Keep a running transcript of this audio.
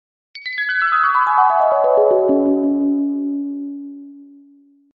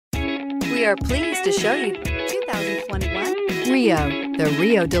We are pleased to show you 2021 Rio. The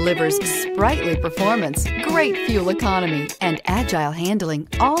Rio delivers sprightly performance, great fuel economy, and agile handling,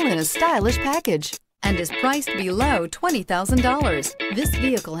 all in a stylish package, and is priced below $20,000. This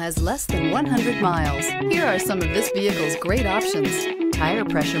vehicle has less than 100 miles. Here are some of this vehicle's great options: tire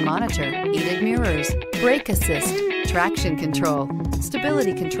pressure monitor, heated mirrors, brake assist, traction control,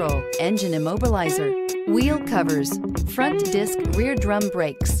 stability control, engine immobilizer, wheel covers, front disc rear drum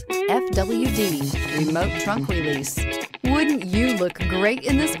brakes, FWD, remote trunk release. Wouldn't you look great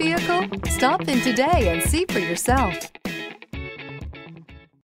in this vehicle? Stop in today and see for yourself.